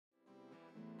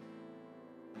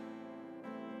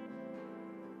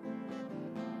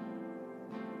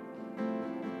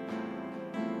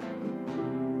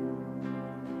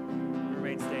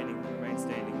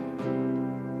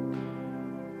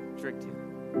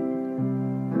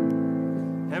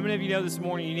How many of you know this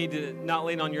morning you need to not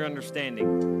lean on your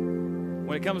understanding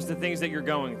when it comes to things that you're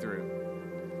going through?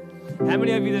 How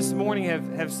many of you this morning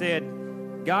have said,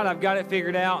 God, I've got it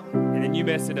figured out, and then you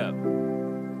mess it up?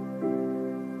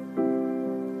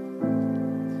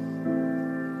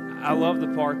 I love the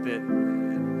part that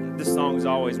this song is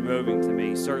always moving to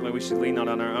me. Certainly we should lean on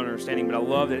our own understanding, but I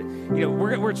love that,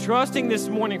 we're trusting this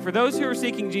morning. For those who are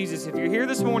seeking Jesus, if you're here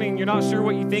this morning and you're not sure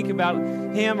what you think about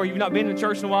Him, or you've not been in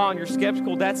church in a while and you're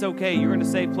skeptical, that's okay. You're in a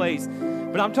safe place.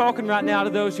 But I'm talking right now to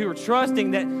those who are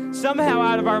trusting that somehow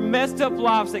out of our messed up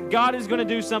lives that God is going to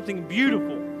do something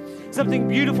beautiful. Something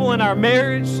beautiful in our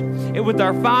marriage, and with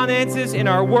our finances, in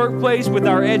our workplace, with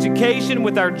our education,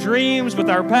 with our dreams, with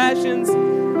our passions.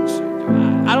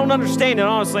 I don't understand it,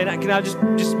 honestly. Can I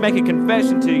just make a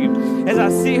confession to you? As I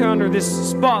sit here under this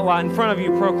spotlight in front of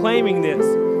you proclaiming this,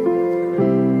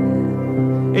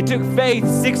 it took faith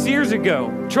 6 years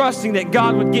ago, trusting that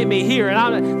God would get me here.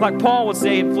 And like Paul would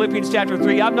say in Philippians chapter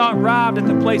 3, I've not arrived at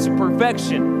the place of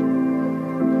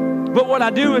perfection. But what I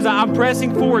do is I'm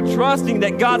pressing forward, trusting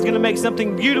that God's going to make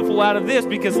something beautiful out of this.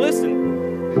 Because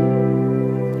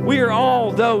listen, we are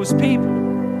all those people.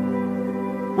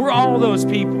 We're all those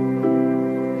people.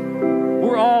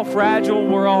 We're all fragile.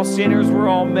 We're all sinners. We're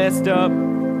all messed up.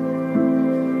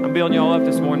 I'm building y'all up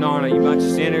this morning, aren't I? You bunch of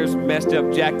sinners, messed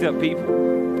up, jacked up people.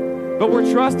 But we're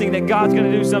trusting that God's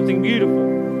going to do something beautiful.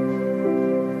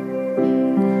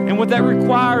 And what that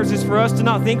requires is for us to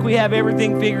not think we have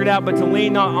everything figured out, but to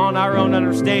lean on our own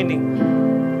understanding.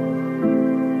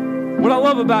 What I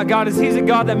love about God is He's a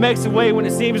God that makes a way when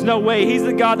it seems no way. He's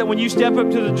the God that when you step up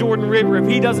to the Jordan River, if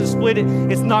He doesn't split it,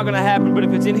 it's not going to happen. But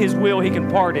if it's in His will, He can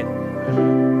part it.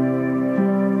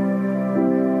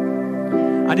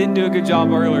 I didn't do a good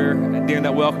job earlier during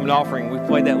that welcome and offering. We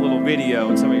played that little video,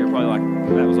 and some of you are probably like,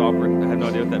 that was awkward. I have no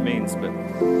idea what that means. But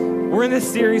we're in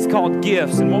this series called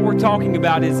Gifts, and what we're talking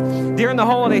about is during the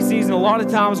holiday season, a lot of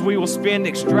times we will spend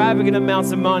extravagant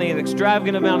amounts of money and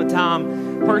extravagant amount of time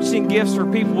purchasing gifts for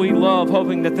people we love,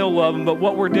 hoping that they'll love them. But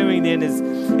what we're doing then is,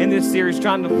 in this series,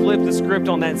 trying to flip the script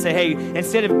on that and say, hey,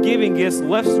 instead of giving gifts,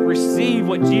 let's receive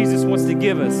what Jesus wants to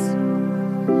give us.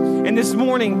 And this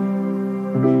morning,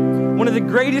 one of the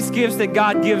greatest gifts that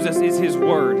God gives us is His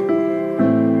Word.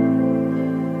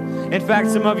 In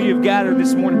fact, some of you have gathered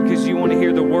this morning because you want to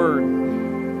hear the Word.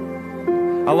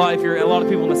 A lot of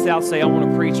people in the South say, I want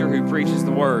a preacher who preaches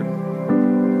the Word.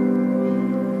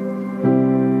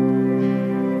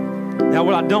 Now,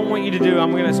 what I don't want you to do,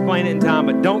 I'm going to explain it in time,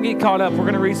 but don't get caught up. We're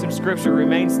going to read some Scripture.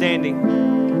 Remain standing.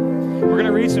 We're going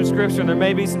to read some Scripture, and there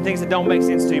may be some things that don't make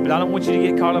sense to you, but I don't want you to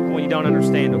get caught up when you don't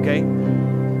understand, okay?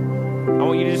 I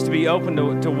want you just to be open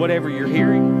to whatever you're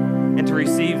hearing and to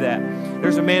receive that.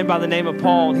 There's a man by the name of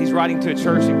Paul, and he's writing to a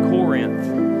church in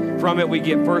Corinth. From it, we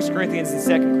get 1 Corinthians and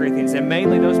 2 Corinthians, and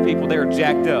mainly those people, they are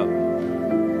jacked up.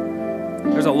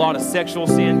 There's a lot of sexual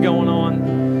sin going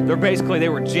on. They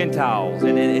were Gentiles,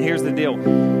 and here's the deal.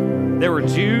 There were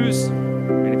Jews,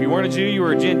 and if you weren't a Jew, you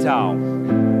were a Gentile.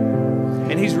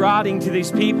 And he's writing to these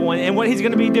people, and what he's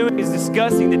going to be doing is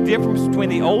discussing the difference between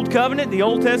the Old Covenant, the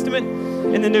Old Testament,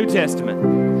 and the New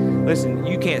Testament. Listen,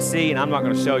 you can't see, and I'm not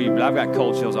going to show you, but I've got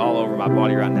cold chills all over my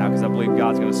body right now because I believe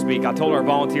God's going to speak. I told our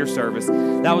volunteer service,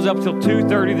 that was up till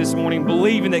 2:30 this morning,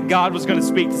 believing that God was going to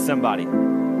speak to somebody.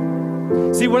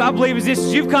 See, what I believe is this,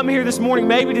 is you've come here this morning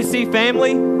maybe to see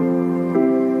family,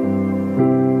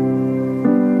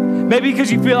 maybe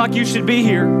because you feel like you should be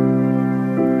here.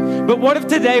 But what if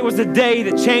today was the day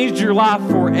that changed your life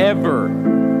forever?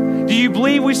 Do you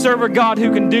believe we serve a God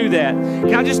who can do that?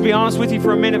 Can I just be honest with you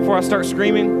for a minute before I start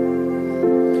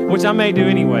screaming? Which I may do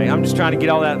anyway. I'm just trying to get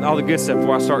all the good stuff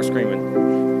before I start screaming.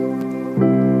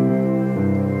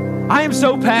 I am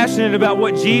so passionate about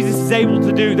what Jesus is able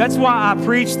to do. That's why I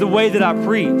preach the way that I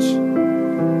preach.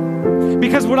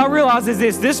 Because what I realize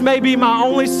is this may be my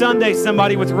only Sunday,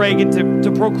 somebody with Reagan,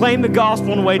 to proclaim the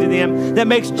gospel in a way to them that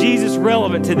makes Jesus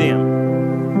relevant to them.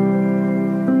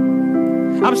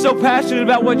 I'm so passionate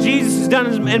about what Jesus has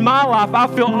done in my life, I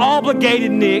feel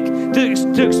obligated, Nick,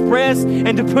 to express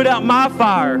and to put out my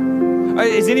fire.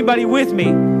 Is anybody with me?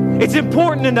 It's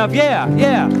important enough, yeah.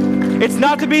 It's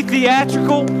not to be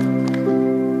theatrical.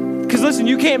 Because listen,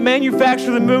 you can't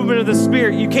manufacture the movement of the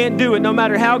Spirit. You can't do it no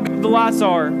matter how good the lights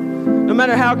are, no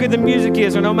matter how good the music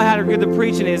is, or no matter how good the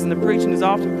preaching is, and the preaching is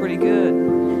often pretty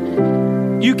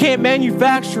good. You can't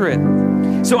manufacture it.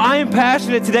 So I am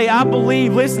passionate today. I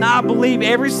believe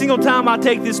every single time I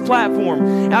take this platform,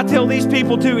 and I tell these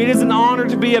people too, it is an honor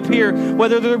to be up here,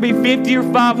 whether there be 50 or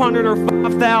 500 or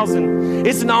 5,000.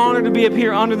 It's an honor to be up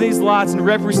here under these lights and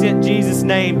represent Jesus'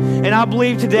 name. And I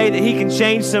believe today that He can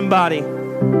change somebody.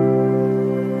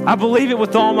 I believe it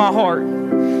with all my heart.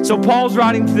 So Paul's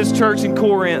writing to this church in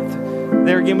Corinth.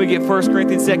 There again, we get 1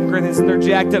 Corinthians, 2 Corinthians, and they're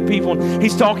jacked up people. And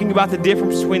he's talking about the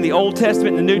difference between the Old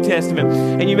Testament and the New Testament.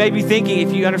 And you may be thinking,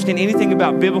 if you understand anything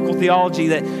about biblical theology,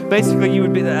 that basically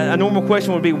a normal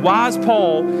question would be, why is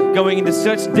Paul going into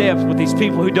such depth with these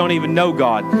people who don't even know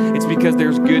God? It's because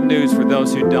there's good news for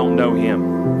those who don't know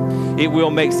Him. It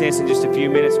will make sense in just a few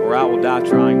minutes, or I will die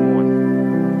trying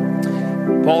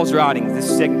one. Paul's writing, this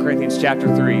is 2 Corinthians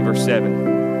chapter 3, verse 7.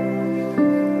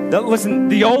 Listen,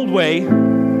 the old way,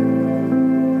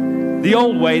 the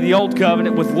old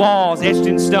covenant with laws etched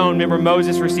in stone. Remember,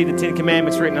 Moses received the 10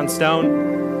 Commandments written on stone.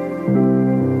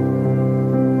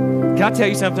 Can I tell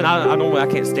you something? I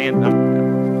can't stand.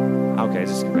 Okay,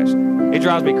 it's just a confession. It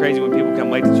drives me crazy when people come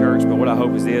late to church, but what I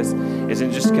hope is this, is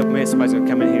in just a couple minutes, somebody's going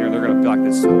to come in here and they're going to feel like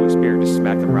this Holy Spirit just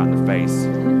smack them right in the face.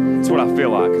 That's what I feel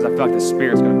like, because I feel like the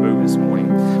Spirit's going to move this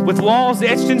morning. With laws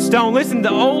etched in stone, listen,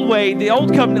 the old way, the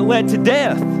old covenant led to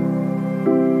death.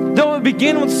 Though it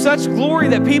began with such glory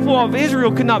that people of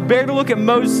Israel could not bear to look at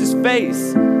Moses'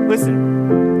 face.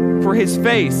 Listen, for his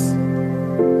face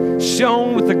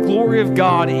shone with the glory of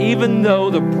God, even though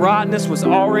the brightness was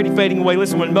already fading away.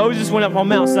 Listen, when Moses went up on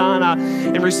Mount Sinai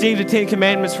and received the 10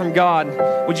 Commandments from God,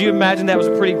 would you imagine that was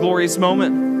a pretty glorious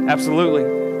moment?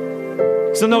 Absolutely.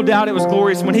 So no doubt it was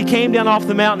glorious when he came down off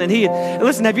the mountain and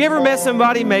listen, have you ever met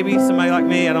somebody, maybe somebody like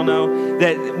me, I don't know,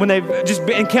 that when they've just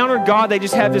encountered God, they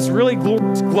just have this really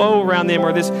glorious glow around them,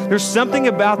 or there's something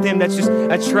about them that's just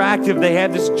attractive. They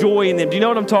have this joy in them. Do you know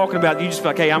what I'm talking about? You just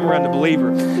feel like, hey, I'm around the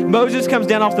believer. Moses comes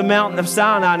down off the mountain of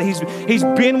Sinai and he's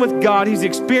been with God. He's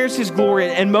experienced His glory,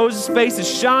 and Moses' face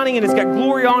is shining and it's got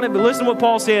glory on it. But listen to what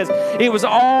Paul says. It was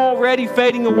already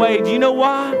fading away. Do you know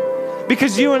why?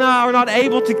 Because you and I are not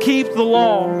able to keep the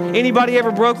law. Anybody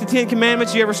ever broke the 10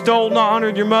 Commandments? You ever stole, not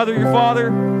honored your mother, your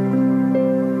father?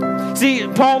 See,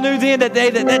 Paul knew then that day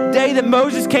that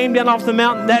Moses came down off the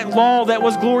mountain, that law that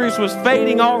was glorious was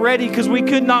fading already, because we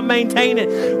could not maintain it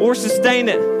or sustain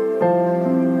it.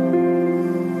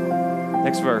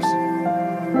 Next verse.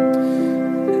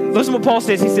 Listen to what Paul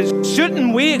says. He says,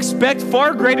 shouldn't we expect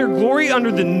far greater glory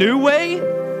under the new way?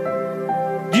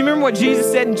 Do you remember what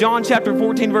Jesus said in John chapter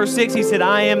 14, verse 6? He said,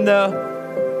 I am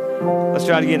let's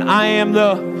try it again. I am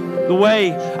the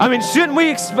way. I mean, shouldn't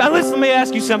we let me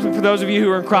ask you something for those of you who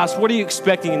are in Christ. What are you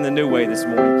expecting in the new way this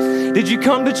morning? Did you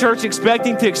come to church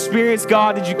expecting to experience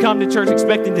God? Did you come to church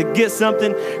expecting to get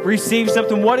something, receive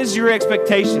something? What is your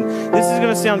expectation? This is going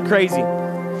to sound crazy.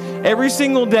 Every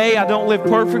single day, I don't live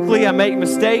perfectly. I make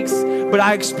mistakes, but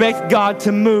I expect God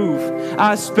to move.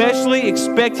 I especially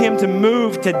expect Him to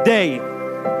move today.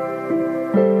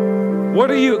 What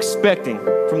are you expecting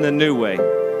from the new way?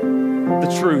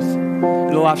 The truth and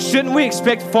the life. Shouldn't we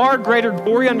expect far greater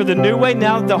glory under the new way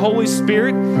now that the Holy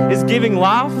Spirit is giving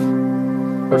life?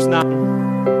 Verse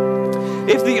 9.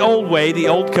 If the old way, the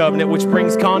old covenant, which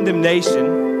brings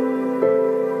condemnation,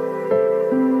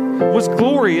 was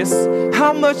glorious,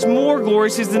 how much more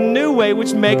glorious is the new way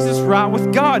which makes us right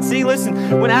with God? See,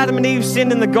 listen, when Adam and Eve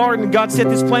sinned in the garden, God set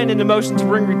this plan into motion to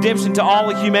bring redemption to all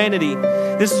of humanity.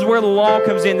 This is where the law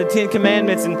comes in, the 10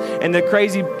 Commandments and the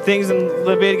crazy things in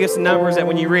Leviticus and Numbers that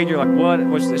when you read, you're like, what?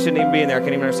 Which shouldn't even be in there. I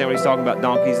can't even understand what he's talking about,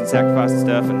 donkeys and sacrifice and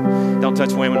stuff, and don't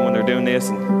touch women when they're doing this.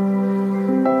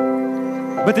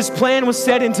 But this plan was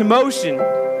set into motion.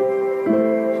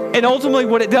 And ultimately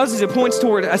what it does is it points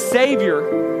toward a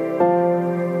Savior.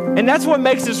 And that's what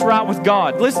makes us right with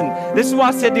God. Listen, this is why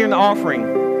I said during the offering,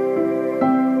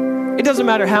 it doesn't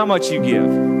matter how much you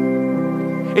give.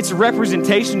 It's a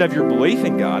representation of your belief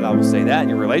in God, I will say that, and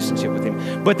your relationship with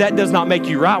Him. But that does not make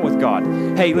you right with God.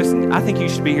 Hey, listen, I think you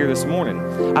should be here this morning.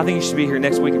 I think you should be here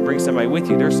next week and bring somebody with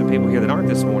you. There's some people here that aren't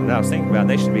this morning that I was thinking about.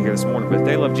 They should be here this morning. But if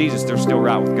they love Jesus, they're still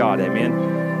right with God. Amen?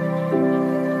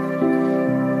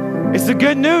 It's the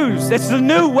good news. It's the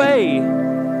new way.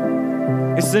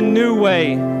 It's the new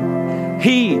way.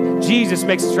 He, Jesus,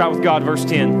 makes us right with God. Verse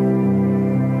 10.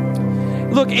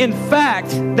 Look, in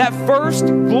fact, that first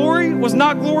glory was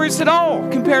not glorious at all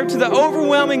compared to the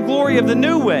overwhelming glory of the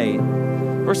new way.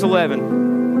 Verse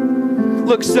 11.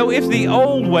 Look, so if the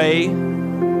old way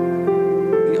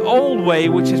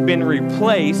which has been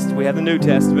replaced, we have the New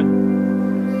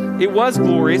Testament, it was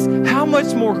glorious, how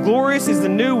much more glorious is the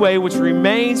new way which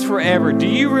remains forever? Do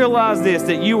you realize this,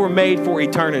 that you were made for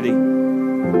eternity?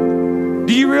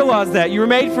 Do you realize that? You were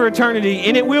made for eternity,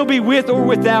 and it will be with or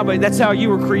without, but that's how you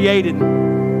were created.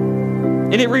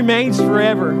 And it remains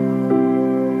forever.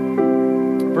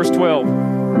 Verse 12.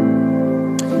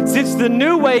 Since the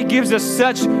new way gives us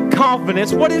such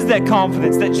confidence, what is that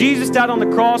confidence? That Jesus died on the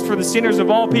cross for the sinners of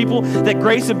all people, that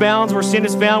grace abounds where sin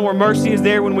is found, where mercy is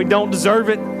there when we don't deserve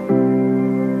it.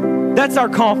 That's our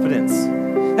confidence.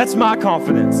 That's my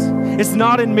confidence. It's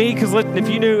not in me, because if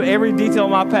you knew every detail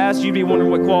of my past, you'd be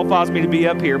wondering what qualifies me to be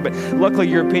up here. But luckily,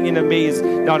 your opinion of me is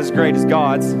not as great as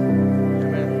God's.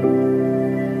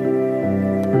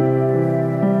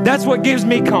 That's what gives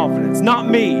me confidence, not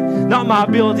me, not my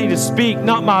ability to speak,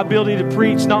 not my ability to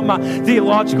preach, not my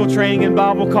theological training in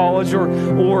Bible college or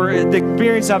the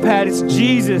experience I've had. It's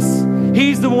Jesus.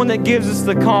 He's the one that gives us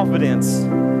the confidence.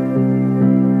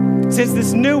 Since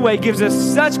this new way gives us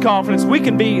such confidence, we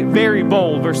can be very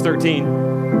bold. Verse 13.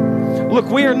 Look,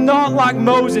 we are not like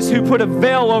Moses, who put a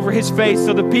veil over his face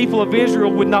so the people of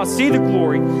Israel would not see the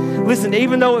glory. Listen,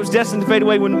 even though it was destined to fade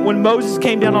away, when Moses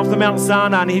came down off the Mount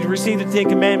Sinai and he received the Ten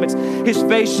Commandments, his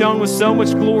face shone with so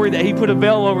much glory that he put a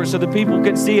veil over it so the people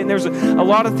couldn't see it. And there's a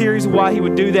lot of theories of why he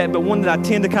would do that, but one that I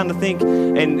tend to kind of think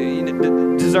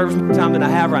and deserves more time than I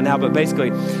have right now, but basically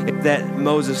that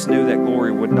Moses knew that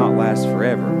glory would not last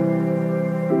forever.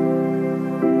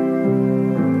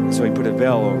 So he put a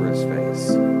veil over his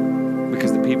face.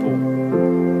 Because the people...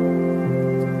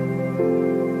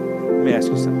 Let me ask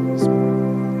you something this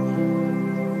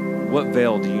morning. What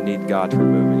veil do you need God to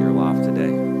remove in your life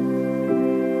today?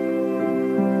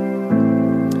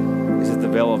 Is it the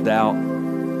veil of doubt?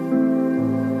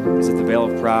 Is it the veil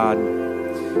of pride?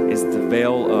 Is it the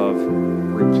veil of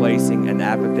replacing an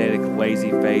apathetic,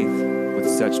 lazy faith with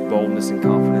such boldness and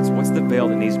confidence? What's the veil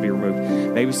that needs to be removed?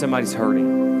 Maybe somebody's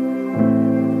hurting.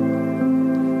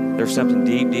 There's something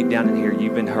deep, deep down in here.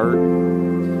 You've been hurt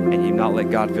and you've not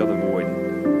let God fill the void.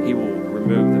 He will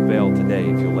remove the veil today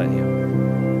if you'll let Him.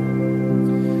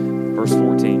 Verse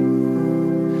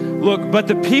 14. Look, but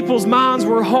the people's minds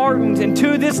were hardened. And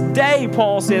to this day,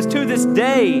 Paul says, to this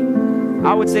day,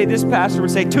 I would say this pastor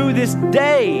would say, to this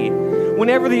day,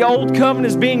 whenever the old covenant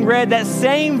is being read, that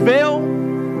same veil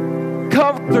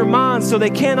covers their minds so they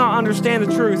cannot understand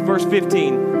the truth. Verse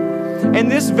 15.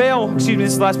 And this veil, this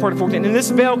is the last part of 14, and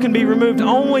this veil can be removed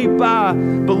only by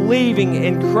believing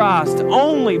in Christ.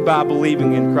 Only by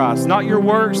believing in Christ. Not your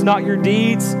works, not your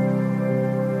deeds.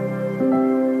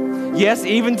 Yes,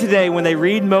 even today when they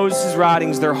read Moses'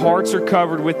 writings, their hearts are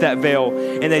covered with that veil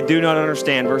and they do not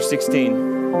understand. Verse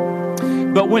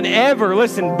 16. But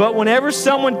whenever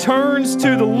someone turns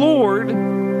to the Lord,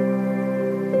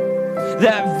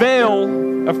 that veil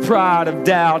of pride, of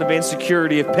doubt, of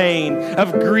insecurity, of pain,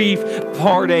 of grief, of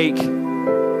heartache,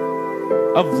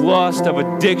 of lust, of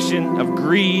addiction, of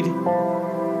greed.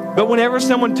 But whenever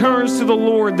someone turns to the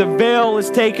Lord, the veil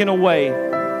is taken away.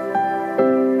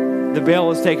 The veil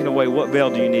is taken away. What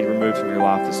veil do you need removed from your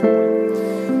life this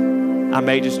morning? I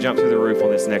may just jump through the roof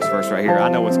on this next verse right here. I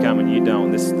know what's coming. You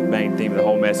don't. This is the main theme of the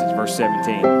whole message. Verse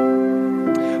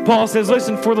 17. Paul says,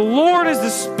 listen, for the Lord is the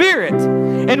Spirit,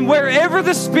 and wherever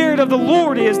the Spirit of the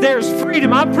Lord is, there's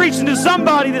freedom. I'm preaching to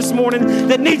somebody this morning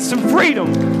that needs some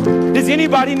freedom. Does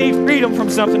anybody need freedom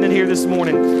from something in here this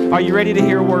morning? Are you ready to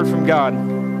hear a word from God?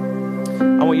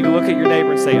 I want you to look at your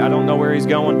neighbor and say, I don't know where he's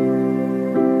going.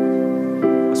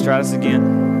 Let's try this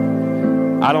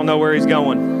again. I don't know where he's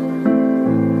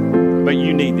going, but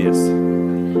you need this.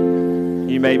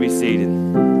 You may be seated.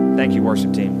 Thank you,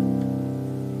 worship team.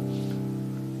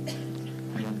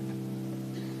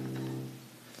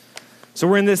 So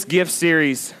we're in this gift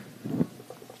series,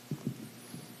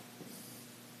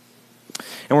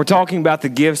 and we're talking about the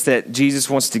gifts that Jesus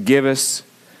wants to give us.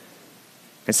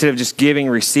 Instead of just giving,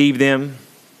 receive them.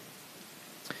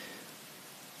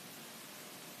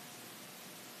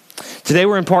 Today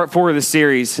we're in part 4 of the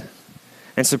series,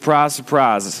 and surprise,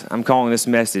 surprise, I'm calling this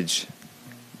message,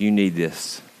 You Need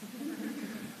This.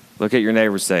 Look at your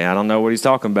neighbor and say, I don't know what he's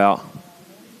talking about,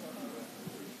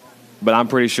 but I'm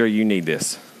pretty sure you need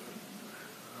this.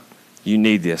 You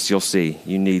need this. You'll see.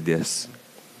 You need this.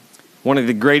 One of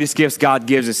the greatest gifts God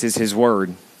gives us is His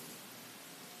Word.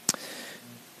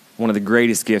 One of the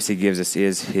greatest gifts He gives us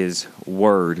is His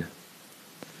Word.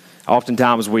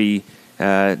 Oftentimes we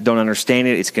don't understand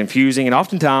it. It's confusing. And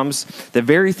oftentimes the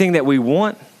very thing that we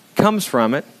want comes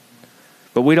from it,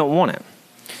 but we don't want it.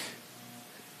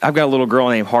 I've got a little girl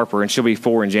named Harper, and she'll be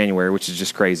 4 in January, which is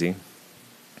just crazy.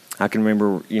 I can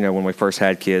remember, when we first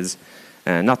had kids.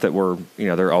 And not that we're,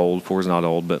 they're old. 4's not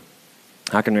old, but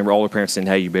I can remember older parents saying,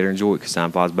 hey, you better enjoy it because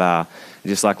time flies by. And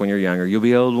just like when you're younger, you'll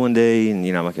be old one day. And,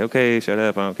 I'm like, okay, shut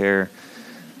up. I don't care.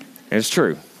 And it's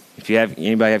true. If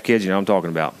anybody have kids, you know what I'm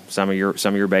talking about. Some of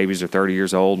your babies are 30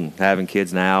 years old and having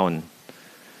kids now, and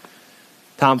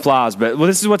time flies. But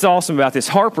this is what's awesome about this.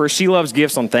 Harper, she loves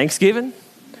gifts on Thanksgiving,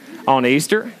 on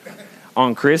Easter,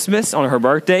 on Christmas, on her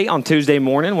birthday, on Tuesday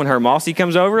morning when her Mossy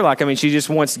comes over. She just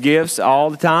wants gifts all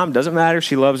the time. Doesn't matter.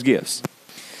 She loves gifts.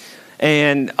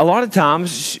 And a lot of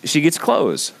times she gets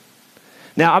clothes.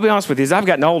 Now, I'll be honest with you, as I've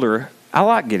gotten older, I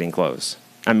like getting clothes.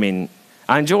 I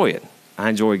enjoy it. I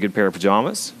enjoy a good pair of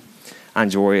pajamas. I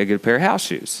enjoy a good pair of house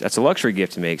shoes. That's a luxury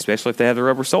gift to me, especially if they have the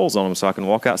rubber soles on them so I can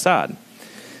walk outside.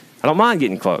 I don't mind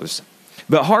getting clothes.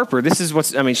 But Harper, this is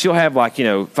she'll have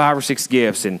 5 or 6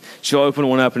 gifts, and she'll open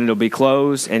one up and it'll be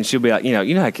clothes, and she'll be like, you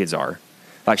know how kids are.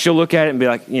 She'll look at it and be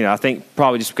like, I think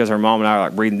probably just because her mom and I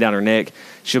are breathing down her neck,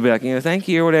 she'll be like, thank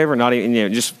you or whatever, not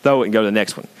even, just throw it and go to the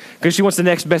next one. Because she wants the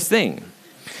next best thing.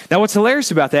 Now, what's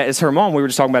hilarious about that is her mom, we were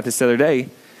just talking about this the other day,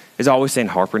 is always saying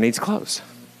Harper needs clothes.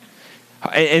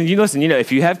 And you listen,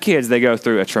 if you have kids, they go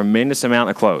through a tremendous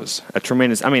amount of clothes.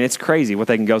 It's crazy what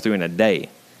they can go through in a day.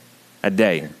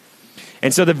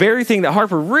 And so the very thing that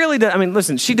Harper really does,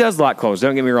 listen, she does like clothes,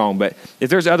 don't get me wrong, but if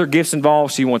there's other gifts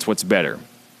involved, she wants what's better.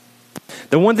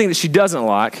 The one thing that she doesn't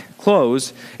like,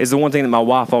 clothes, is the one thing that my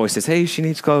wife always says, hey, she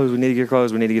needs clothes, we need to get her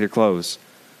clothes, we need to get her clothes.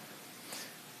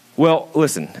 Well,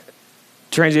 listen,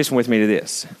 transition with me to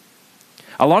this.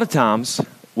 A lot of times,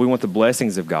 we want the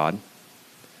blessings of God.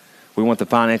 We want the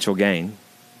financial gain.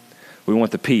 We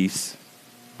want the peace.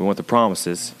 We want the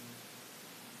promises.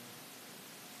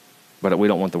 But we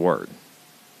don't want the word.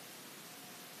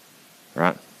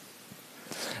 Right?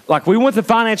 We want the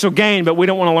financial gain, but we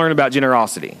don't want to learn about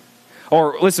generosity.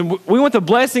 Or, listen, we want the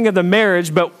blessing of the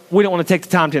marriage, but we don't want to take the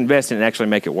time to invest in it and actually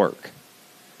make it work.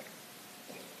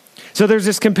 So there's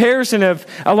this comparison of,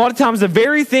 a lot of times, the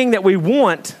very thing that we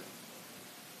want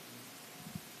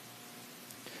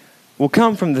will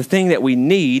come from the thing that we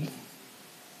need,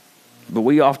 but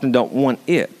we often don't want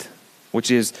it, which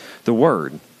is the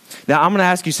word. Now, I'm going to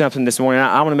ask you something this morning.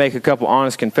 I'm going to make a couple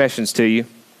honest confessions to you,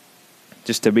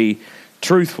 just to be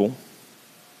truthful.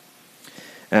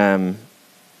 Has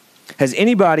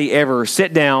anybody ever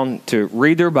sat down to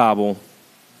read their Bible?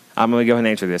 I'm going to go ahead and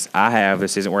answer this. I have.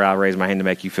 This isn't where I raise my hand to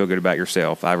make you feel good about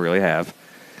yourself. I really have.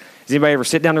 Has anybody ever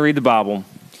sit down to read the Bible,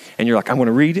 and you're like, I'm going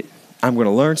to read it. I'm going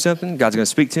to learn something. God's going to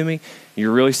speak to me.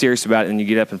 You're really serious about it, and you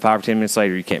get up and 5 or 10 minutes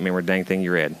later, you can't remember a dang thing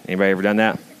you read. Anybody ever done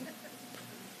that?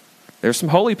 There's some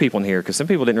holy people in here because some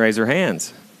people didn't raise their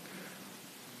hands.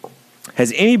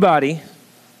 Has anybody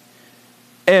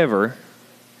ever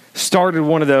started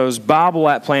one of those Bible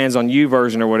app plans on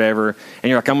YouVersion or whatever, and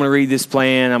you're like, I'm going to read this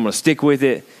plan, I'm going to stick with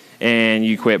it, and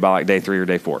you quit by day 3 or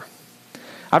day 4?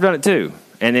 I've done it too.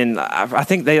 And then I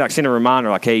think they send a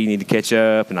reminder hey, you need to catch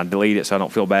up, and I delete it so I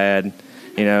don't feel bad.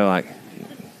 Not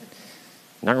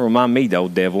going to remind me, the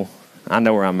old devil. I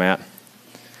know where I'm at.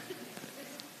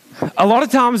 A lot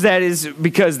of times that is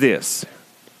because this.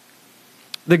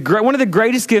 One of the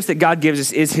greatest gifts that God gives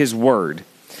us is His Word.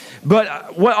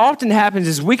 But what often happens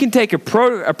is we can take a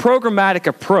programmatic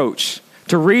approach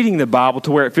to reading the Bible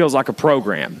to where it feels like a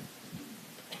program.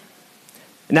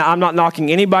 Now, I'm not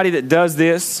knocking anybody that does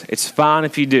this. It's fine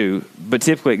if you do. But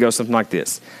typically it goes something like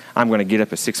this. I'm going to get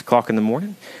up at 6 o'clock in the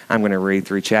morning. I'm going to read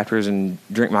 3 chapters and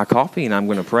drink my coffee, and I'm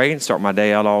going to pray and start my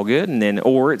day out all good. And then,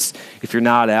 or it's, if you're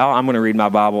not out, I'm going to read my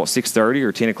Bible at 6:30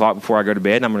 or 10 o'clock before I go to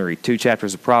bed, and I'm going to read 2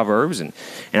 chapters of Proverbs, and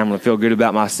I'm going to feel good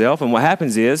about myself. And what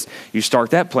happens is you start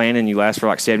that plan, and you last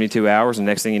for 72 hours, and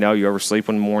next thing you know, you oversleep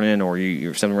one morning, or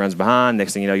something runs behind.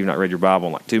 Next thing you know, you've not read your Bible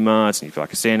in 2 months, and you feel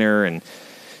like a sinner, and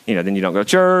then you don't go to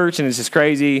church, and it's just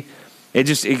crazy. It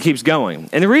keeps going.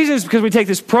 And the reason is because we take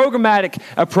this programmatic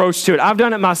approach to it. I've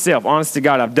done it myself. Honest to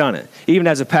God, I've done it. Even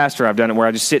as a pastor, I've done it where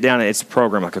I just sit down and it's a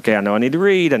program. Okay, I know I need to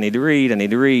read.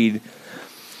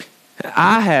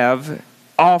 I have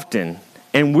often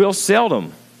and will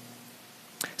seldom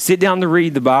sit down to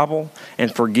read the Bible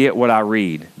and forget what I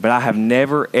read. But I have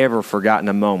never, ever forgotten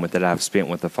a moment that I've spent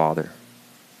with the Father.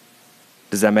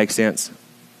 Does that make sense?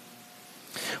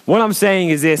 What I'm saying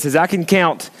is this, is I can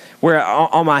count where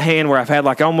on my hand where I've had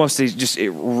almost these just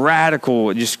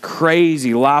radical, just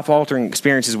crazy, life-altering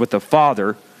experiences with the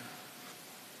Father.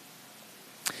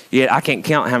 Yet I can't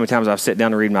count how many times I've sat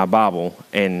down to read my Bible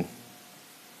and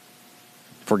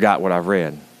forgot what I've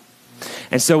read.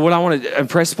 And so what I want to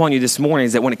impress upon you this morning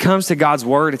is that when it comes to God's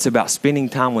Word, it's about spending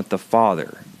time with the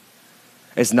Father.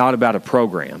 It's not about a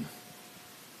program.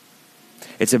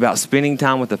 It's about spending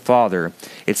time with the Father.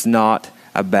 It's not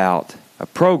about a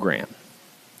program.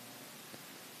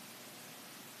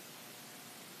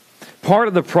 Part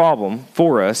of the problem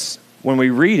for us when we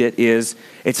read it is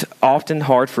it's often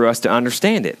hard for us to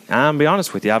understand it. I'm going to be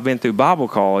honest with you. I've been through Bible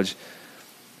college.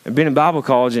 I've been in Bible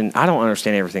college, and I don't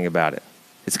understand everything about it.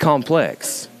 It's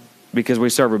complex because we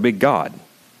serve a big God.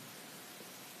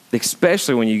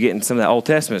 especially when you get in some of the Old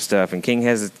Testament stuff, and King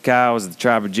Hezekiah was the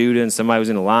tribe of Judah, and somebody was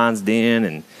in the lion's den,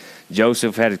 and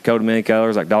Joseph had a coat of many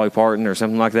colors like Dolly Parton or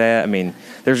something like that. I mean,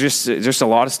 there's just a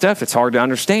lot of stuff that's hard to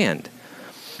understand.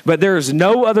 But there is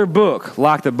no other book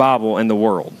like the Bible in the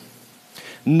world.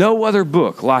 No other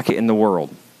book like it in the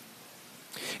world.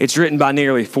 It's written by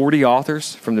nearly 40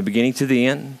 authors from the beginning to the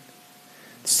end.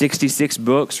 66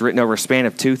 books written over a span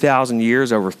of 2,000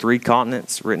 years over 3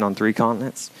 continents, written on 3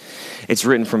 continents. It's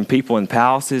written from people in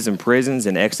palaces and prisons,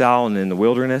 in exile and in the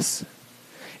wilderness.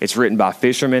 It's written by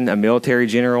fishermen, a military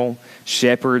general,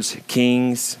 shepherds,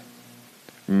 kings,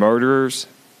 murderers.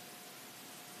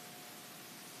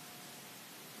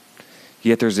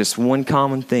 Yet there's this one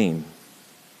common theme: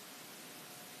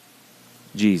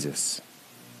 Jesus.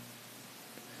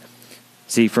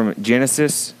 See, from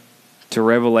Genesis to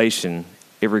Revelation,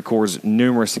 it records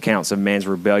numerous accounts of man's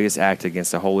rebellious act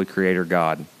against the holy Creator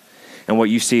God. And what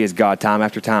you see is God, time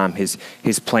after time, his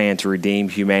plan to redeem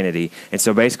humanity. And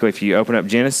so basically, if you open up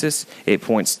Genesis, it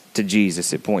points to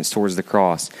Jesus. It points towards the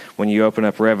cross. When you open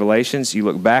up Revelations, you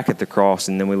look back at the cross,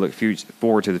 and then we look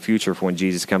forward to the future for when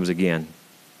Jesus comes again.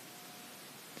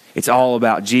 It's all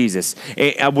about Jesus.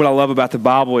 What I love about the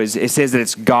Bible is it says that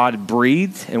it's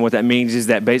God-breathed. And what that means is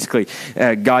that basically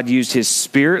God used his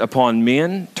Spirit upon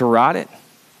men to write it.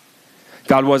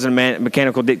 God wasn't a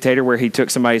mechanical dictator where he took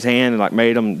somebody's hand and like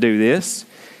made them do this.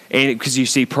 And because you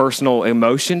see personal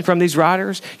emotion from these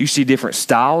writers, you see different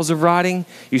styles of writing,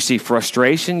 you see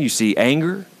frustration, you see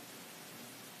anger.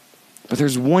 But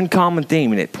there's one common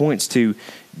theme, and it points to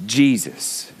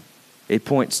Jesus. It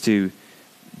points to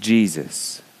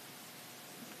Jesus.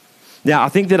 Now, I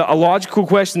think that a logical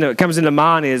question that comes into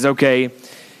mind is, okay,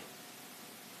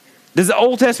 does the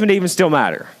Old Testament even still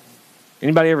matter?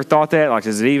 Anybody ever thought that? Like,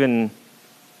 does it even,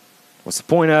 what's the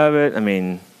point of it? I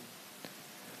mean,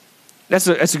 that's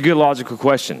a good logical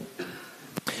question.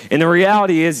 And the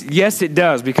reality is, yes, it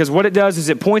does, because what it does is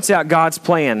it points out God's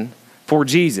plan for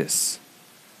Jesus.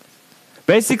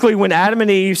 Basically, when Adam and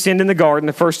Eve sinned in the garden,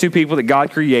 the first 2 people that God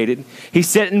created, he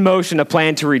set in motion a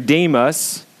plan to redeem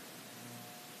us,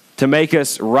 to make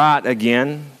us right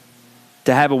again,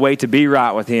 to have a way to be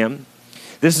right with him.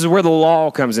 This is where the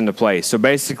law comes into place. So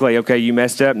basically, okay, you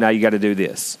messed up, now you got to do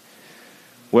this.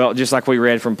 Well, just like we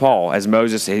read from Paul, as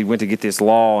Moses, he went to get this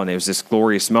law, and it was this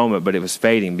glorious moment, but it was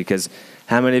fading, because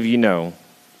how many of you know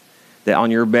that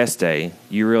on your best day,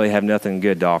 you really have nothing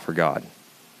good to offer God?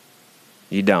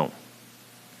 You don't.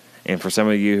 And for some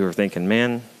of you who are thinking,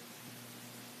 man,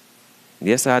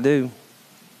 yes, I do.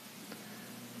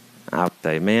 I would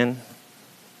say, man,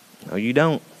 no, you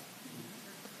don't.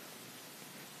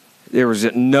 There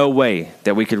was no way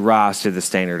that we could rise to the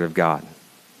standard of God.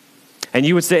 And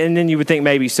you would say, and then you would think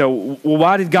maybe, so, well,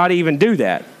 why did God even do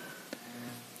that?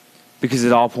 Because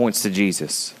it all points to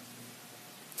Jesus.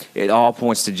 It all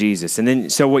points to Jesus. And then,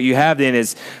 so what you have then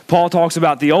is, Paul talks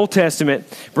about the Old Testament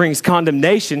brings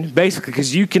condemnation, basically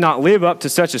because you cannot live up to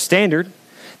such a standard.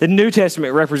 The New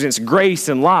Testament represents grace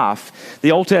and life.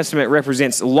 The Old Testament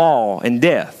represents law and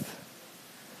death.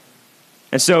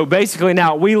 And so basically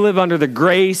now we live under the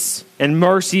grace and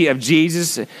mercy of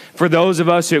Jesus for those of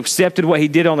us who accepted what he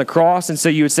did on the cross. And so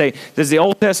you would say, does the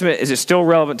Old Testament, is it still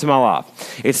relevant to my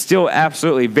life? It's still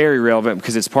absolutely very relevant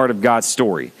because it's part of God's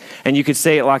story. And you could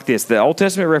say it like this: the Old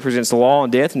Testament represents the law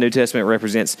and death. The New Testament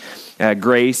represents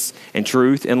grace and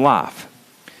truth and life.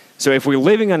 So if we're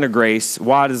living under grace,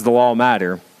 why does the law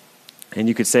matter? And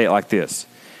you could say it like this: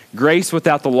 grace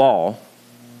without the law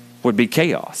would be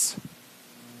chaos.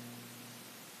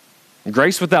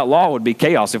 Grace without law would be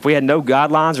chaos. If we had no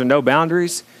guidelines or no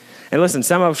boundaries, and listen,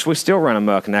 some of us, we still run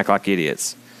amok and act like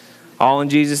idiots. All in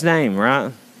Jesus' name,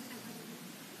 right?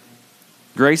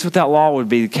 Grace without law would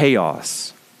be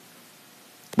chaos.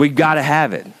 We've got to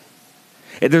have it.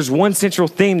 There's one central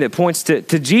theme that points to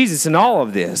Jesus in all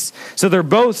of this. So they're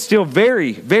both still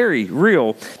very, very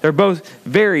real. They're both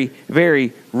very,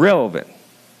 very relevant.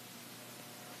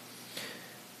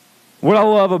 What I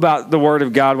love about the Word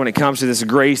of God when it comes to this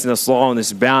grace and this law and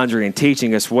this boundary and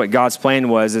teaching us what God's plan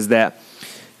was is that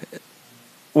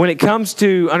when it comes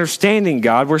to understanding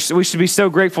God, we should be so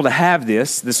grateful to have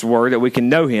this Word that we can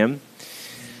know him.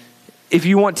 If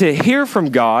you want to hear from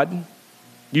God,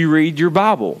 you read your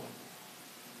Bible.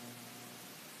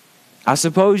 I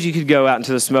suppose you could go out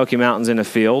into the Smoky Mountains in a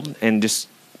field and just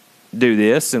do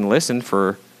this and listen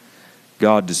for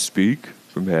God to speak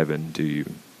from heaven to you.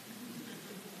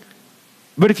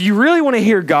 But if you really want to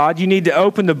hear God, you need to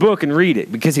open the book and read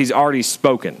it because he's already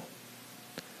spoken.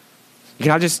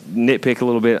 Can I just nitpick a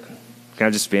little bit? Can I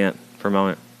just vent for a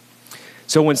moment?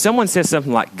 So when someone says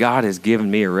something like, God has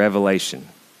given me a revelation,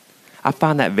 I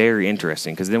find that very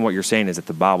interesting, because then what you're saying is that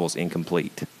the Bible's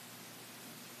incomplete.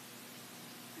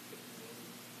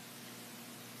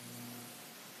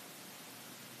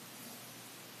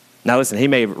 Now listen, he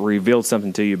may have revealed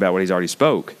something to you about what he's already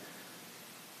spoke,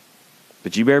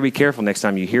 but you better be careful next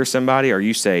time you hear somebody or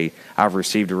you say, I've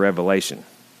received a revelation.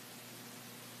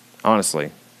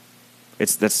 Honestly,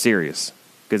 that's serious,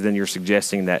 because then you're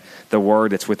suggesting that the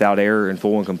word that's without error and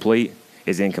full and complete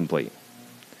is incomplete.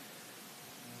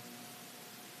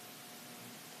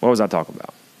 What was I talking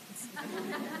about?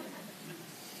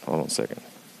 Hold on a second.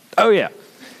 Oh, yeah.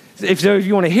 If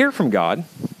you want to hear from God,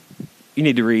 you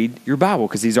need to read your Bible,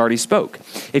 because he's already spoke.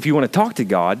 If you want to talk to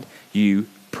God, you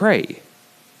pray.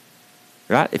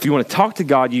 Right? If you want to talk to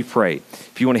God, you pray.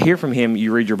 If you want to hear from him,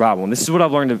 you read your Bible. And this is what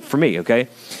I've learned for me, okay?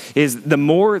 Is the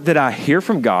more that I hear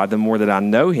from God, the more that I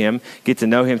know him, get to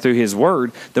know him through his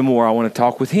word, the more I want to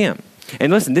talk with him.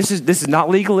 And listen, this is not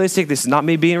legalistic. This is not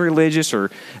me being religious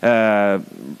or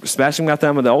smashing my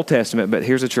thumb with the Old Testament, but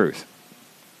here's the truth.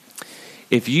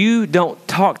 If you don't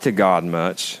talk to God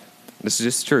much, this is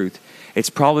just the truth, it's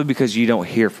probably because you don't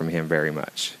hear from him very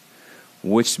much,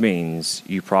 which means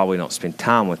you probably don't spend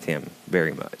time with him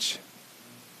very much.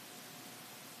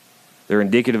 They're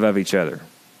indicative of each other.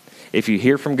 If you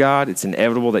hear from God, it's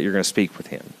inevitable that you're going to speak with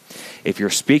him. If you're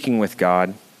speaking with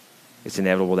God, it's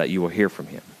inevitable that you will hear from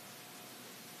him.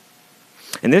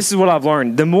 And this is what I've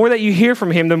learned. The more that you hear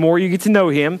from him, the more you get to know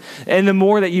him. And the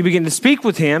more that you begin to speak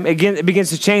with him, again, it begins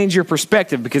to change your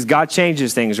perspective, because God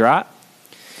changes things, right?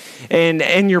 And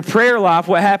in your prayer life,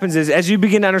 what happens is, as you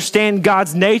begin to understand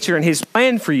God's nature and his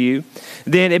plan for you,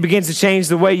 then it begins to change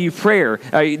the way you pray,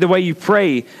 the way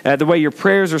your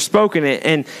prayers are spoken.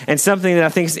 And something that I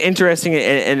think is interesting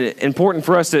and important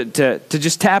for us to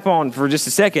just tap on for just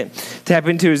a second, tap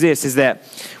into is that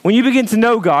when you begin to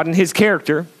know God and his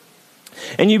character,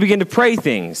 and you begin to pray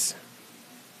things,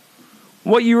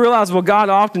 what you realize what God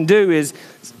often do is,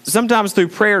 sometimes through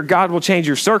prayer, God will change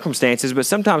your circumstances, but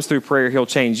sometimes through prayer, he'll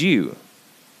change you.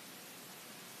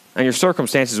 And your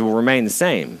circumstances will remain the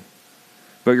same,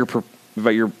 but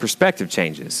your perspective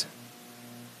changes.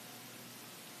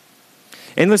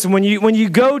 And listen, when you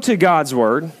go to God's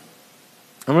word,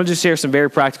 I'm going to just share some very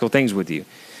practical things with you.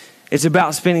 It's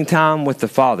about spending time with the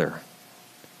Father.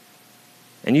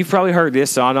 And you've probably heard this,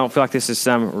 so I don't feel like this is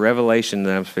some revelation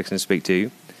that I'm fixing to speak to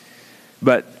you.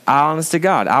 But honest to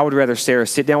God, I would rather, Sarah,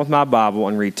 sit down with my Bible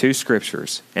and read 2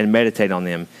 scriptures and meditate on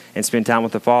them and spend time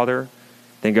with the Father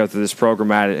than go through this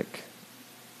programmatic,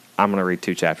 I'm going to read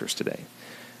 2 chapters today.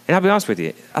 And I'll be honest with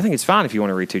you, I think it's fine if you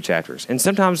want to read 2 chapters. And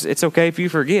sometimes it's okay if you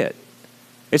forget.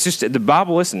 It's just the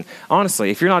Bible, listen, honestly,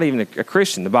 if you're not even a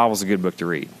Christian, the Bible's a good book to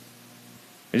read.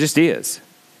 It just is.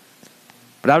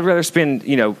 But I'd rather spend,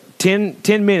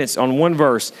 10 minutes on one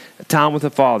verse, time with the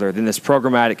Father, than this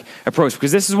programmatic approach.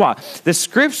 Because this is why. The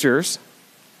scriptures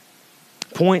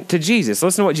point to Jesus.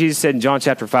 Listen to what Jesus said in John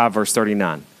chapter 5, verse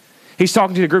 39. He's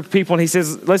talking to a group of people, and he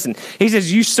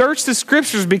says, you search the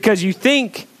scriptures because you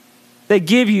think they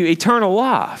give you eternal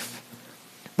life.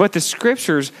 But the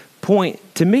scriptures point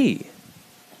to me.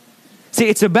 See,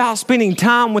 it's about spending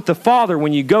time with the Father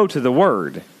when you go to the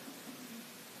Word.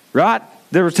 Right?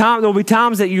 There will be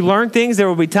times that you learn things. There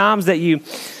will be times that you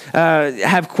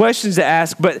have questions to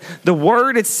ask. But the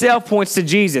Word itself points to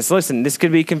Jesus. Listen, this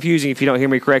could be confusing if you don't hear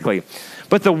me correctly.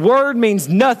 But the Word means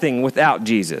nothing without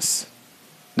Jesus.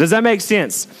 Does that make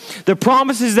sense? The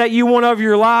promises that you want of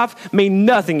your life mean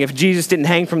nothing if Jesus didn't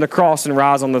hang from the cross and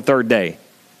rise on the 3rd day.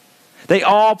 They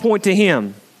all point to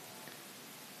him.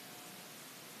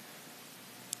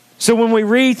 So when we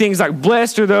read things like,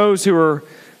 blessed are those who are,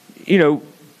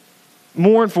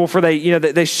 mournful, for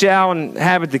they shall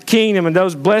inhabit the kingdom, and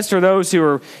those blessed are those who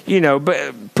are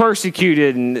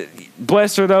persecuted, and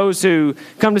blessed are those who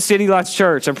come to City Lights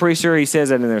Church. I'm pretty sure he says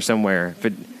that in there somewhere,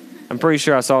 but I'm pretty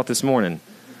sure I saw it this morning.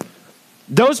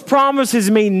 Those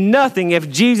promises mean nothing if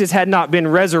Jesus had not been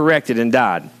resurrected and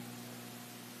died.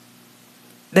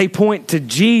 They point to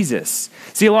Jesus.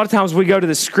 See, a lot of times we go to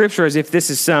the scripture as if this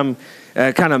is some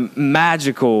kind of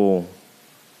magical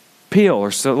pill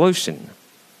or solution.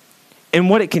 And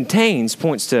what it contains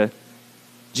points to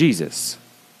Jesus.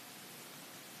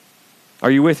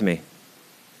 Are you with me?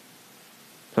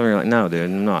 Some of you are like, no, dude,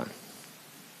 I'm not.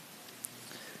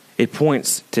 It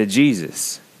points to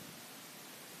Jesus.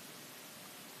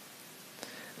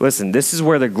 Listen, this is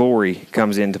where the glory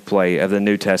comes into play of the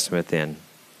New Testament then.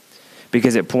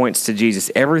 Because it points to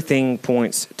Jesus. Everything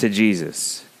points to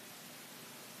Jesus.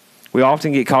 We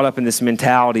often get caught up in this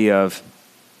mentality of,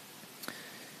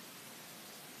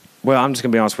 well, I'm just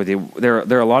going to be honest with you. There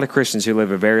are a lot of Christians who live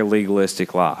a very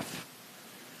legalistic life.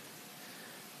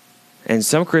 And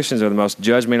some Christians are the most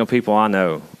judgmental people I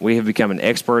know. We have become an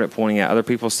expert at pointing out other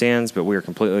people's sins, but we are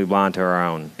completely blind to our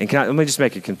own. And let me just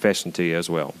make a confession to you as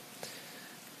well.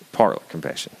 Part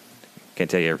confession. Can't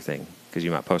tell you everything because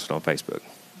you might post it on Facebook.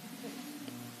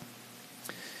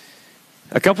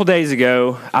 A couple days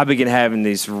ago, I began having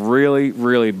these really,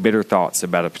 really bitter thoughts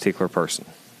about a particular person.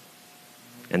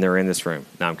 And they're in this room.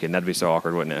 No, I'm kidding. That'd be so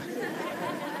awkward, wouldn't it?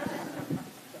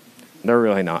 They're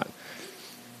really not.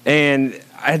 And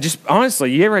I just,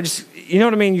 honestly, you know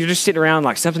what I mean? You're just sitting around,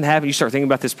 like something happened, you start thinking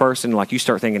about this person, like you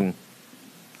start thinking,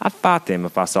 I'd fight them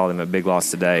if I saw them at Big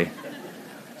Lots today.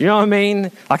 You know what I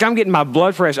mean? Like I'm getting my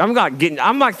blood pressure. I'm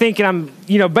like thinking I'm,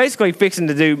 basically fixing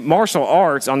to do martial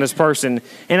arts on this person,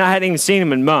 and I hadn't even seen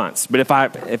them in months. But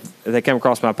if they come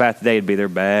across my path today, it'd be their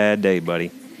bad day, buddy.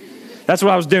 That's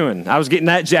what I was doing. I was getting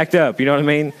that jacked up, you know what I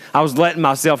mean? I was letting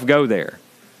myself go there.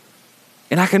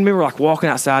 And I can remember like walking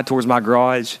outside towards my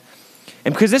garage.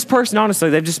 And because this person, honestly,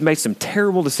 they've just made some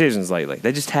terrible decisions lately.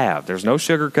 They just have. There's no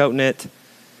sugarcoating it.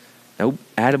 No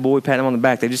attaboy patting them on the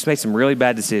back. They just made some really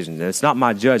bad decisions. And it's not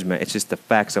my judgment. It's just the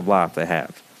facts of life they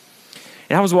have.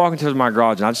 And I was walking towards my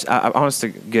garage, and I honest to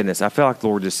goodness, I felt like the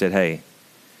Lord just said, hey,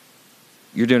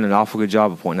 you're doing an awful good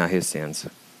job of pointing out his sins.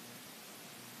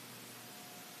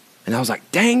 And I was like,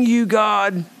 dang you,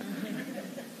 God.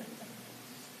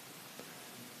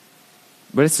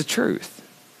 But it's the truth.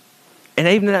 And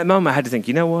even in that moment, I had to think,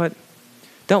 you know what?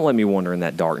 Don't let me wander in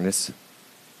that darkness.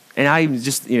 And I even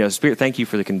just, Spirit, thank you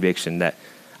for the conviction that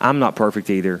I'm not perfect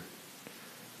either.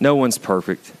 No one's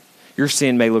perfect. Your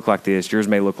sin may look like this. Yours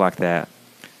may look like that.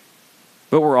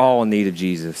 But we're all in need of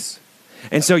Jesus.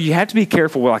 And so you have to be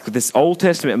careful with this Old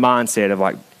Testament mindset of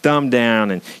like thumb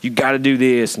down and you got to do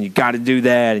this and you got to do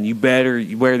that and you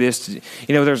wear this.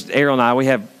 There's Errol and I, we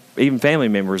have even family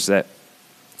members that,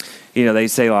 they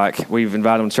say like, we've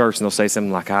invited them to church and they'll say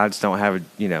something like, I just don't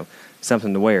have,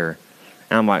 something to wear.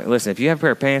 And I'm like, listen, if you have a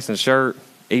pair of pants and a shirt,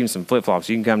 even some flip-flops,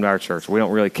 you can come to our church. We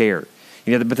don't really care.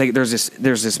 But there's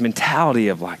this mentality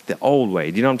of like the old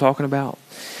way. Do you know what I'm talking about?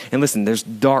 And listen, there's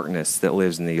darkness that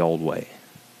lives in the old way.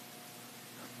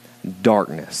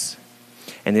 Darkness.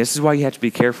 And this is why you have to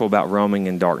be careful about roaming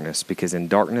in darkness, because in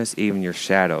darkness, even your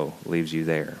shadow leaves you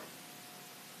there.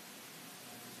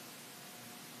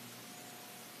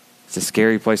 It's a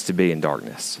scary place to be in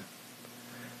darkness.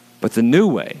 But the new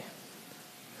way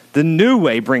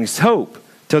brings hope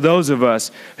to those of us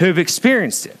who have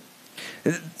experienced it.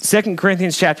 2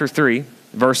 Corinthians chapter 3,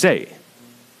 verse 8.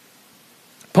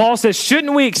 Paul says,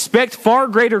 shouldn't we expect far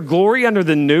greater glory under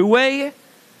the new way?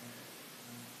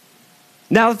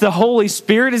 Now that the Holy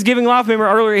Spirit is giving life. Remember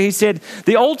earlier he said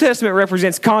the Old Testament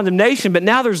represents condemnation, but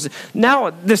now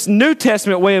this New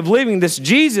Testament way of living, this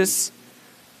Jesus,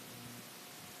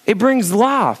 it brings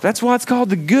life. That's why it's called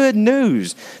the good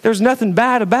news. There's nothing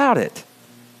bad about it.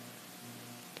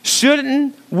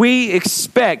 Shouldn't we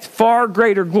expect far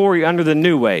greater glory under the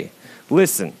new way?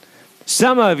 Listen,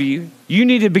 some of you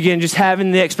need to begin just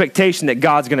having the expectation that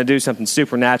God's going to do something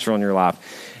supernatural in your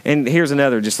life. And here's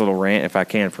another just little rant, if I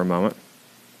can, for a moment.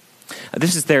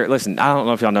 This is listen, I don't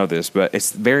know if y'all know this, but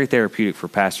it's very therapeutic for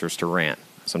pastors to rant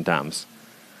sometimes.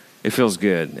 It feels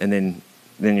good. And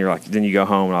then you're like, then you go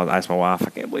home and I'll ask my wife,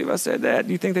 I can't believe I said that.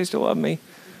 Do you think they still love me?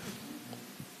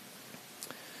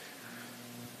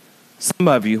 Some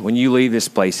of you, when you leave this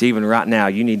place, even right now,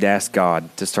 you need to ask God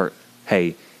to start,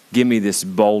 hey, give me this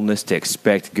boldness to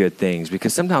expect good things.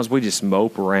 Because sometimes we just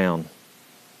mope around.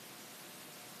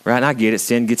 Right? And I get it.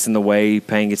 Sin gets in the way.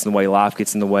 Pain gets in the way. Life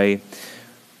gets in the way.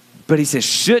 But he says,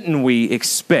 shouldn't we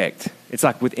expect? It's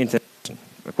like with intonation.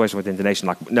 A question with intonation.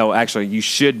 Like, no, actually, you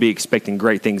should be expecting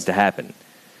great things to happen.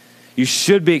 You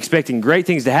should be expecting great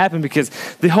things to happen because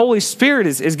the Holy Spirit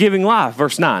is giving life.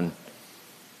 Verse 9.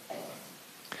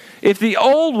 If the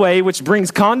old way, which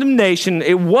brings condemnation,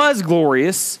 it was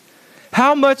glorious,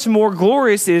 how much more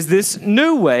glorious is this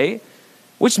new way,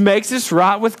 which makes us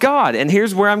right with God? And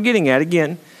here's where I'm getting at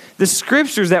again. The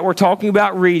scriptures that we're talking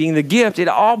about reading, the gift, it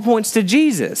all points to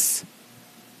Jesus.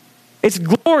 It's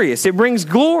glorious. It brings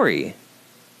glory.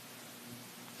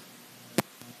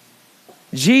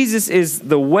 Jesus is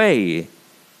the way.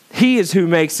 He is who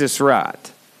makes us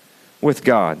right with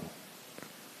God.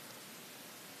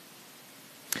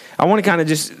 I want to kind of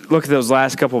just look at those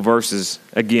last couple verses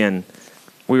again.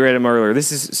 We read them earlier.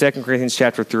 This is 2 Corinthians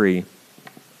chapter 3,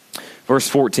 verse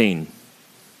 14.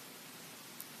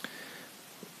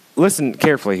 Listen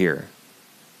carefully here.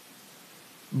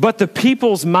 But the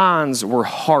people's minds were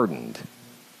hardened.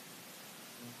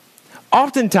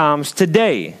 Oftentimes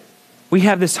today, we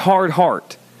have this hard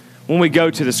heart when we go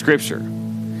to the scripture.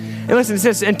 And listen, it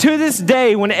says, and to this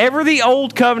day, whenever the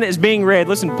old covenant is being read,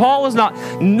 listen, Paul is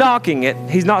not knocking it.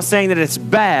 He's not saying that it's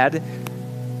bad.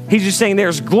 He's just saying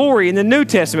there's glory in the New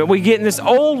Testament. We get in this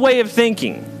old way of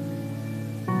thinking.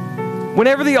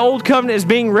 Whenever the old covenant is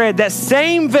being read, that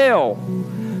same veil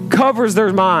covers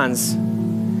their minds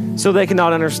so they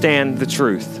cannot understand the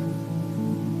truth.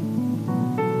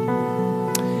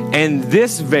 And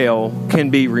this veil can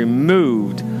be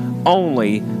removed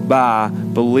only by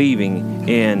believing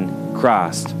in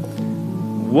Christ.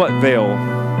 What veil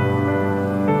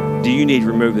do you need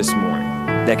removed this morning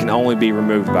that can only be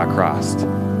removed by Christ?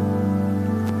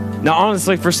 Now,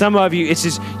 honestly, for some of you, it's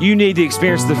just you need to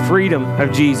experience the freedom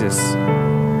of Jesus.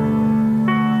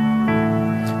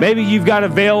 Maybe you've got a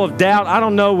veil of doubt. I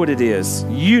don't know what it is.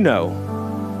 You know.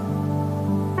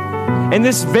 And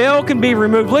this veil can be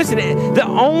removed. Listen, the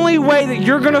only way that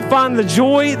you're going to find the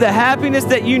joy, the happiness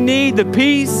that you need, the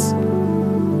peace,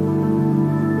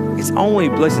 it's only,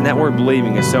 listen, that word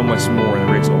believing is so much more in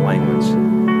the original language.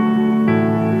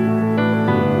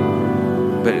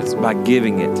 But it's by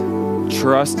giving it,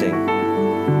 trusting,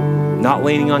 not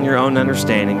leaning on your own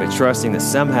understanding, but trusting that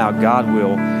somehow God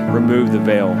will remove the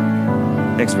veil.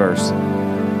 Next verse.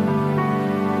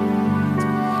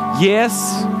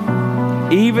 Yes,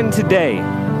 even today,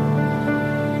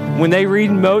 when they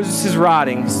read Moses'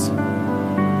 writings,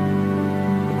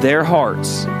 their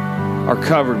hearts are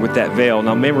covered with that veil.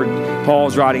 Now remember,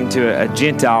 Paul's writing to a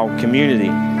Gentile community.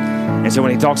 And so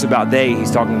when he talks about they,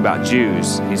 he's talking about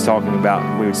Jews. He's talking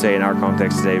about, we would say in our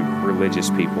context today, religious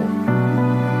people.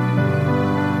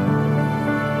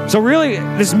 So really,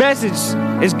 this message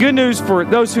is good news for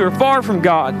those who are far from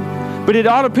God, but it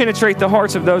ought to penetrate the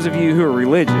hearts of those of you who are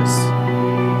religious.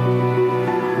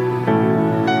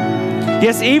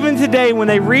 Yes, even today, when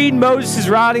they read Moses'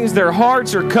 writings, their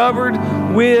hearts are covered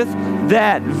with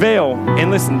that veil. And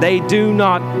listen, they do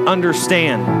not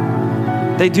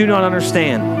understand. They do not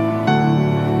understand.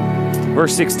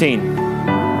 Verse 16.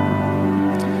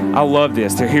 I love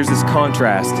this. Here's this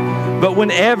contrast. But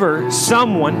whenever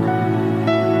someone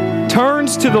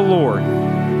turns to the Lord,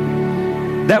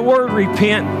 that word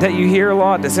repent that you hear a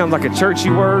lot, that sounds like a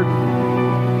churchy word,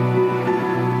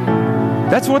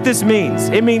 that's what this means.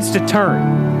 It means to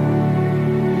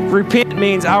turn. Repent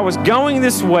means I was going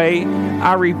this way,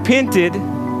 I repented,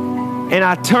 and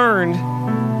I turned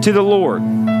to the Lord.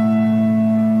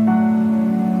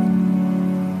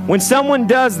 When someone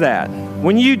does that,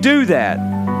 when you do that,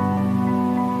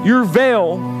 your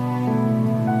veil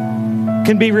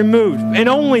can be removed, and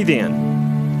only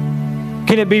then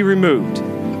can it be removed.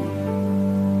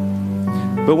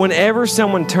 But whenever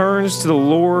someone turns to the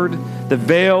Lord, the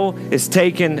veil is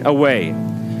taken away.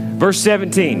 Verse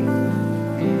 17.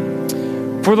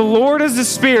 For the Lord is the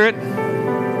Spirit,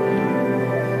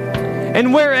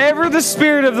 and wherever the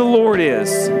Spirit of the Lord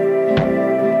is,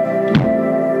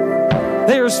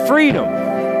 there's freedom.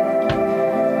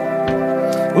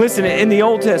 Listen, in the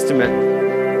Old Testament,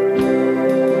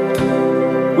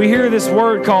 we hear this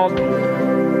word called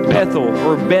Bethel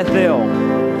or Bethel.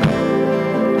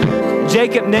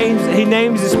 Jacob names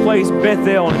this place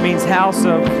Bethel, and it means house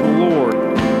of the Lord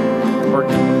or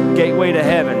gateway to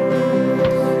heaven.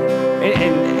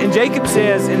 And Jacob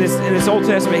says in this Old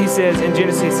Testament, he says in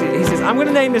Genesis, he says, I'm going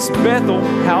to name this Bethel,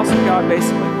 house of God,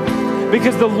 basically,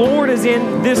 because the Lord is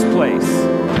in this place.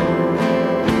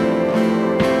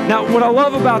 Now, what I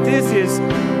love about this is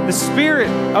the Spirit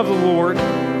of the Lord,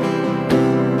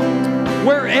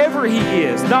 wherever He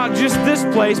is, not just this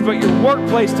place, but your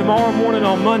workplace tomorrow morning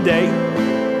on Monday,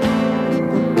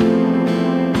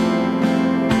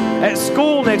 at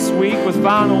school next week with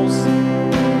finals,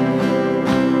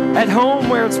 at home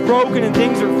where it's broken and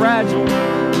things are fragile.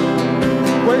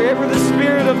 Wherever the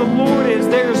Spirit of the Lord is,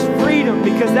 there's freedom,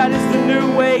 because that is the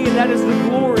new way and that is the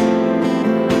glory.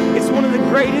 It's one of the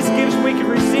greatest gifts we can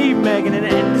receive, Megan.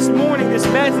 And this morning, this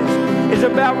message is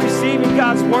about receiving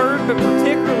God's Word, but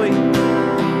particularly,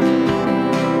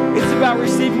 it's about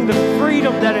receiving the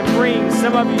freedom that it brings.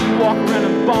 Some of you walk around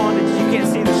in bondage. You can't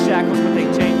see the shackles, but they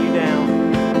chain you down.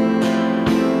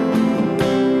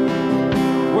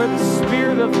 Where the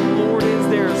Spirit of the Lord is,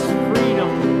 there is freedom.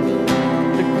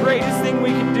 The greatest thing we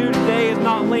can do today is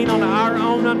not lean on our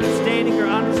own understanding or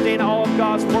understand all of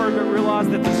God's Word, but realize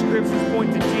that the Scriptures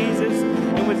point to Jesus,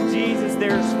 and with Jesus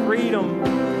there's freedom.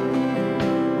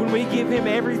 When we give Him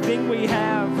everything we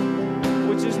have,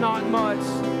 which is not much,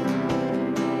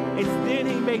 it's then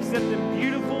He makes something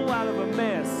beautiful out of a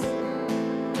mess.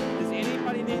 Does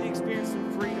anybody need to experience some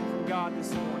freedom from God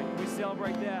this morning? Can we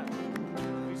celebrate that?